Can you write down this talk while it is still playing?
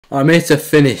I'm here to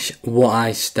finish what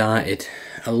I started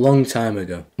a long time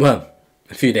ago. Well,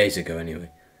 a few days ago anyway.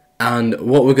 And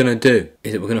what we're going to do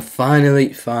is that we're going to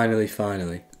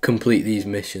finally complete these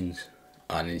missions.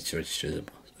 I need to register as a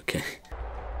boss. Okay.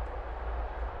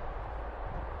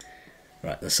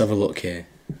 Right, let's have a look here.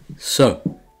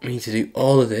 So, we need to do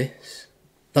all of this.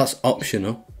 That's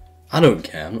optional. I don't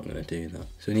care, I'm not going to do that.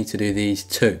 So we need to do these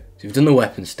two. So we've done the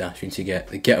weapon stash, we need to get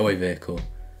the getaway vehicle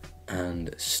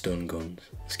and stun guns.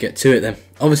 Let's get to it then.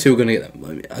 Obviously we're going to get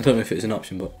them. I don't know if it's an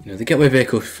option, but you know, the getaway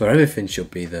vehicle for everything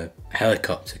should be the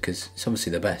helicopter, because it's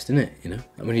obviously the best, isn't it? You know,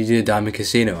 and when you do the Diamond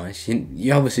Casino heist,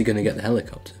 you're obviously going to get the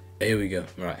helicopter. Here we go.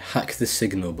 Right, hack the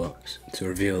signal box to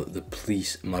reveal the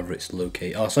police mavericks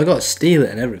locate. Oh, so I got to steal it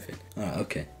and everything. Alright,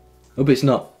 okay. Hope it's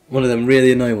not one of them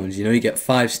really annoying ones. You know, you get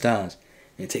 5 stars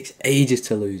and it takes ages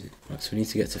to lose it. Right, so we need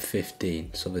to get to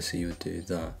 15. So obviously you would do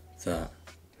that,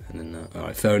 and then that.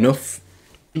 Alright, fair enough.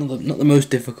 Not the most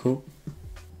difficult.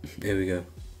 Here we go.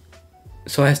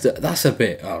 So I have to, that's a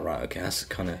bit, oh right, okay, that's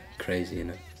kind of crazy, you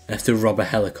know. I have to rob a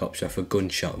helicopter off a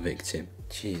gunshot victim.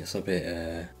 Gee, that's a bit,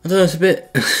 I don't know, it's a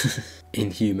bit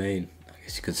inhumane, I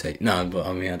guess you could say. No, but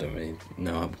I mean, I don't really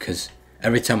know, because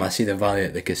every time I see the value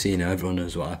at the casino, everyone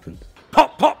knows what happens.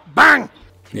 Pop, pop, bang!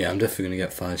 Yeah, I'm definitely going to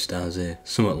get 5 stars here.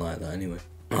 Somewhat like that, anyway.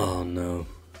 Oh, no.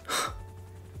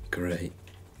 Great.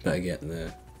 Better get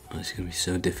there. Oh, it's going to be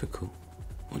so difficult.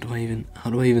 What do I even, how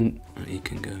do I even, oh, you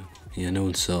can go. Yeah, no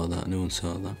one saw that, no one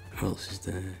saw that. Who else is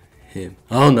there? Him.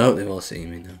 Oh, no, they've all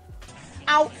seen me now.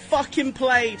 Out fucking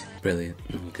played. Brilliant.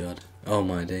 Oh god. Oh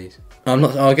my days. I'm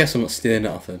not. Oh, I guess I'm not stealing it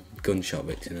off a gunshot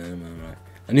victim. Am I right?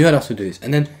 I knew I'd have to do this.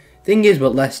 And then thing is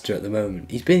about Lester at the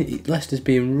moment. Lester's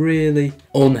being really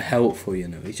unhelpful. You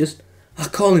know. He's just. I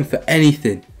call him for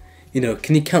anything. You know.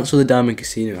 Can you cancel the Diamond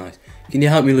Casino heist? Can you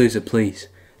help me lose the police?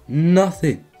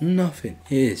 Nothing. Nothing.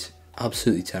 It is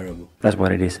absolutely terrible. That's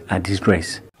what it is. A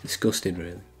disgrace. Disgusted,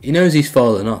 really. He knows he's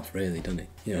fallen off, really, doesn't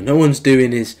he? You know. No one's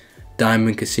doing his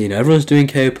Diamond Casino. Everyone's doing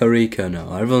KO Perico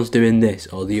now. Everyone's doing this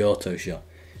or the auto shot.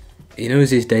 He knows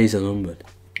his days are numbered.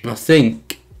 And I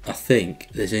think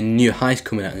there's a new heist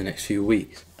coming out in the next few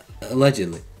weeks,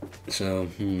 allegedly. So,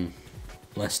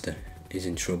 Lester is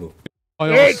in trouble.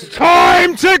 It's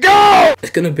time to go!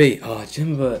 It's gonna be. Oh, do you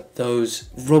remember those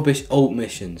rubbish ult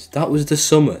missions? That was the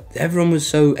summer. Everyone was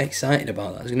so excited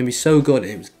about that. It was gonna be so good.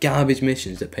 It was garbage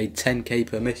missions that paid 10k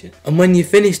per mission. And when you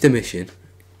finished the mission,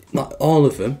 like all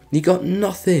of them, you got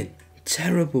nothing.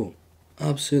 Terrible.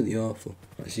 Absolutely awful.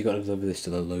 Right, so you got to deliver this to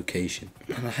the location.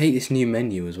 And I hate this new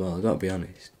menu as well, I gotta be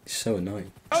honest. It's so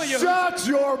annoying. Shut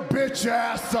your bitch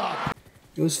ass up!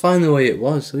 It was fine the way it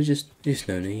was, there was just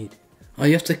no need. Oh,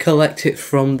 you have to collect it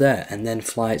from there and then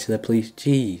fly it to the police.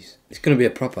 Jeez. It's gonna be a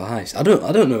proper heist. I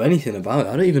don't know anything about it.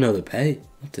 I don't even know the pay.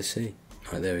 I'll have to see.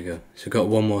 Right, there we go. So we've got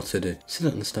one more to do. Still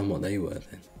don't understand what they were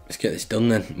then. Let's get this done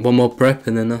then. One more prep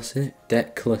and then that's it.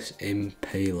 Deckless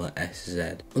Impaler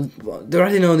SZ. Well, they're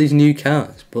adding all these new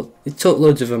cars, but they took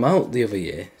loads of them out the other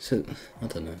year. So, I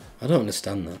don't know. I don't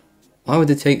understand that. Why would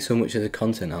they take so much of the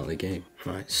content out of the game?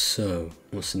 Right, so,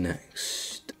 what's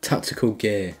next? Tactical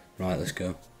gear. Right, let's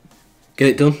go. Get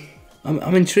it done.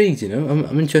 I'm intrigued, you know.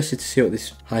 I'm interested to see what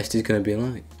this heist is going to be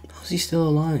like. How's he still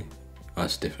alive? Oh,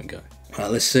 that's a different guy.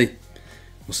 Right, let's see.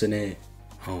 What's in here?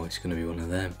 Oh, it's going to be one of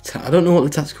them. I don't know what the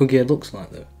tactical gear looks like,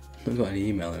 though. I've not got any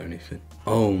email or anything.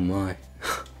 Oh, my.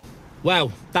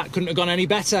 Well, that couldn't have gone any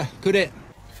better, could it?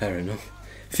 Fair enough.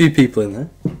 A few people in there.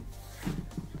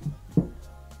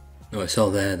 Oh, it's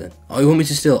all there, then. Oh, you want me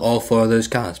to steal all 4 of those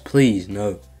cars? Please,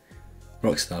 no.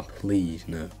 Rockstar, please,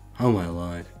 no. How am I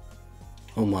alive?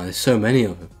 Oh, my, there's so many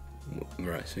of them.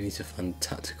 Right, so we need to find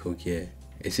tactical gear.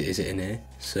 Is it in here?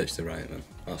 Search the right one.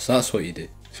 Oh, so that's what you do.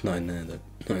 It's not in there, though.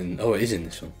 Oh, it is in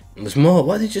this one. There's more.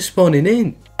 Why are they just spawning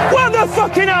in? What the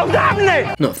fucking hell's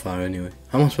happening? Not far anyway.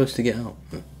 How am I supposed to get out?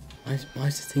 Why is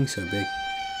the thing so big?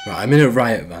 Right, I'm in a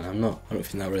riot van. I don't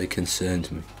think that really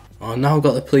concerns me. Oh, now I've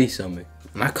got the police on me.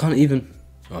 And I can't even...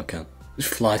 Oh, I can.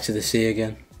 Just fly to the sea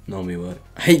again. Normally work.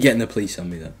 I hate getting the police on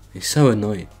me, though. It's so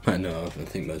annoying. I know, I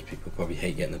think most people probably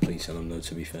hate getting the police on them, though,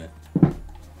 to be fair.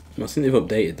 I think they've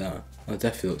updated that. That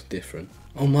definitely looks different.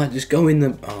 Oh, my, just go in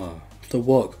the... Oh... to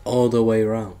walk all the way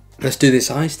around. Let's do this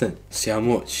heist then. See how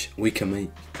much we can make.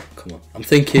 Come on. I'm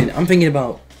thinking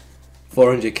about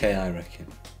 400k, I reckon.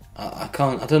 I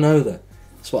don't know though.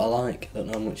 That's what I like. I don't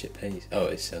know how much it pays. Oh,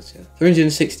 it says here.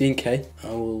 316k.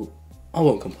 I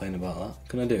won't complain about that.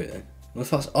 Can I do it then? Well,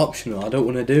 if that's optional, I don't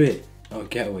want to do it. Oh,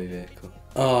 getaway vehicle.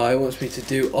 Oh, it wants me to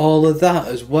do all of that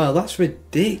as well. That's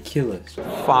ridiculous.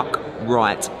 Fuck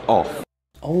right off.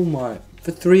 Oh my.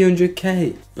 For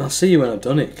 300k. I'll see you when I've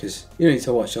done it, because you don't need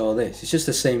to watch all this. It's just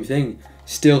the same thing.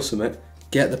 Steal something,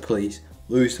 get the police,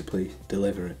 lose the police,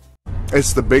 deliver it.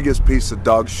 It's the biggest piece of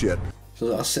dog shit.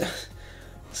 So I'll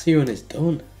see you when it's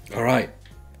done. Alright,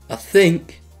 I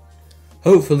think,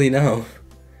 hopefully now,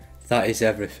 that is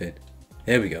everything.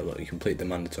 Here we go, look, you complete the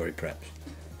mandatory preps.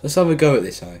 Let's have a go at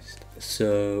this heist.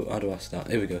 So, how do I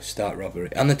start? Here we go, start robbery.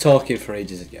 And they're talking for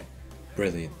ages again.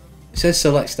 Brilliant. It says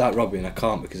select start robbery and I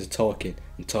can't because they're talking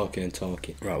and talking and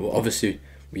talking. Right, well obviously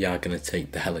we are going to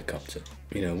take the helicopter.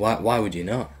 You know, why would you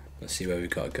not? Let's see where we've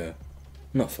got to go.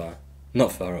 Not far.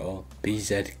 Not far at all.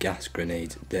 BZ gas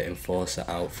grenade, the enforcer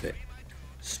outfit.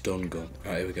 Stun gun.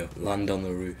 Right, here we go. Land on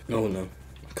the roof. Oh no,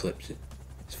 eclipse it.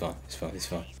 It's fine, it's fine, it's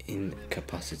fine.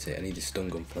 Incapacitate, I need a stun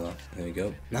gun for that. There we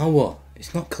go. Now what?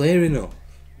 It's not clear enough.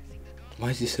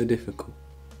 Why is this so difficult?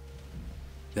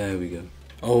 There we go.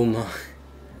 Oh my.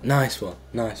 Nice one,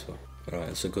 nice one. Alright,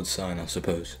 that's a good sign, I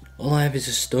suppose. All I have is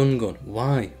a stun gun.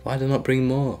 Why? Why do I not bring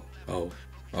more? Oh,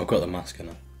 I've got the mask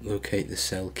now. Locate the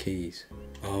cell keys.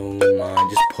 Oh my,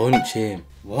 just punch him.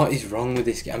 What is wrong with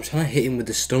this guy? I'm trying to hit him with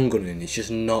the stun gun and it's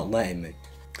just not letting me.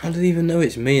 How did he even know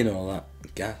it's me and all that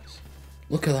gas?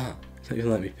 Look at that. It's not even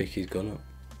let me pick his gun up.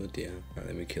 Bloody hell. Right,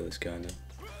 let me kill this guy now.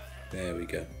 There we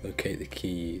go. Locate the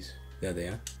keys. There they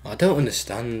are. I don't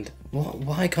understand. What?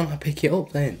 Why can't I pick it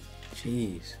up then?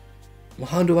 Jeez. Well,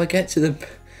 how do I get to the...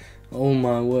 Oh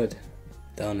my word.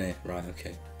 Down here. Right,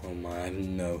 okay. Oh my, I have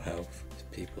no health. There's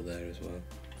people there as well.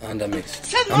 And I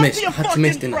missed. I missed. I had to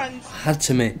miss, didn't I? I had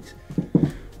to miss.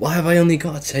 Why have I only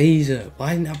got a taser?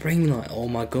 Why didn't I bring like all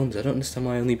my guns? I don't understand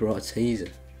why I only brought a taser.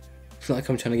 It's not like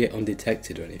I'm trying to get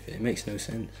undetected or anything. It makes no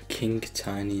sense. King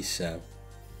Tiny Cell.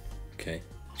 Okay.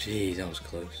 Jeez, that was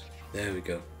close. There we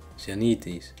go. See, I need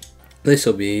these.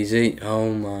 This'll be easy.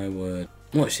 Oh my word.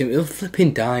 Watch him. He'll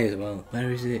flipping die as well.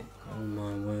 Where is it? Oh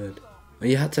my word. Oh,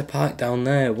 you had to park down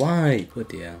there. Why?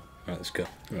 Bloody hell. Right, let's go.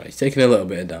 Right, he's taking a little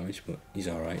bit of damage, but he's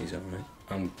alright, he's alright.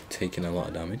 I'm taking a lot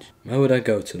of damage. Where would I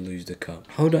go to lose the cop?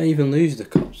 How would I even lose the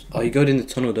cops? Oh, you go in the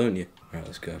tunnel, don't you? Right,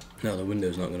 let's go. No, the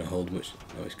window's not going to hold much.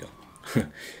 No, it's gone.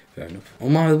 Fair enough. Oh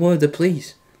my word, the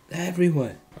police. They're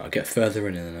everywhere. I'll get further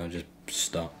in and then I'll just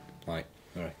stop. Like,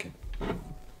 I reckon.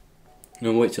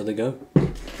 No, wait till they go.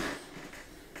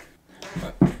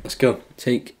 Right, let's go.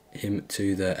 Take him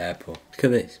to the airport. Look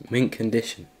at this. Mint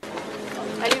condition.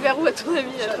 Allez vers où à ton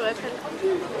avis, la Tour Eiffel?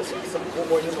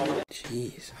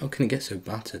 Jeez, how can it get so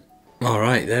battered?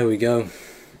 Alright, there we go.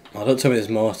 Oh, don't tell me there's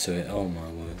more to it. Oh my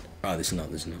word. Right, there's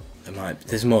not.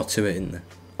 There's more to it, isn't there?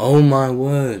 Oh my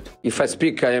word. If I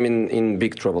speak, I am in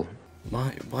big trouble.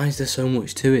 Why is there so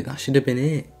much to it? That should have been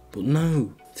it. But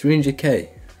no. 300k.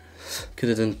 Could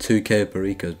have done 2k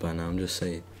burritos by now, I'm just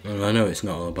saying. I know it's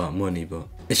not all about money, but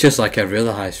it's just like every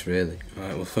other heist, really.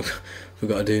 Alright, well, what we've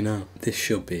got to do now? This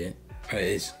should be it. Right,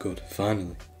 it is good,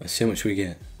 finally. Let's see how much we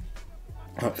get.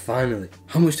 Right, finally.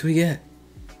 How much do we get?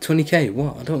 20k?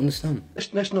 What? I don't understand.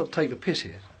 Let's not take the piss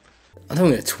here. I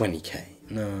don't get 20k.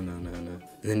 No. And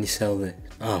then you sell this.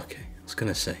 Oh, okay. I was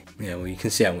going to say. Yeah, well, you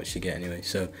can see how much you get anyway.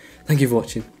 So, thank you for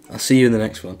watching. I'll see you in the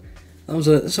next one.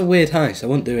 That's a weird heist. I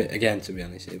won't do it again, to be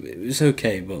honest. It was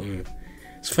okay, but...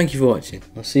 So thank you for watching.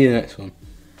 I'll see you in the next one.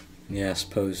 Yeah, I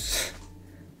suppose...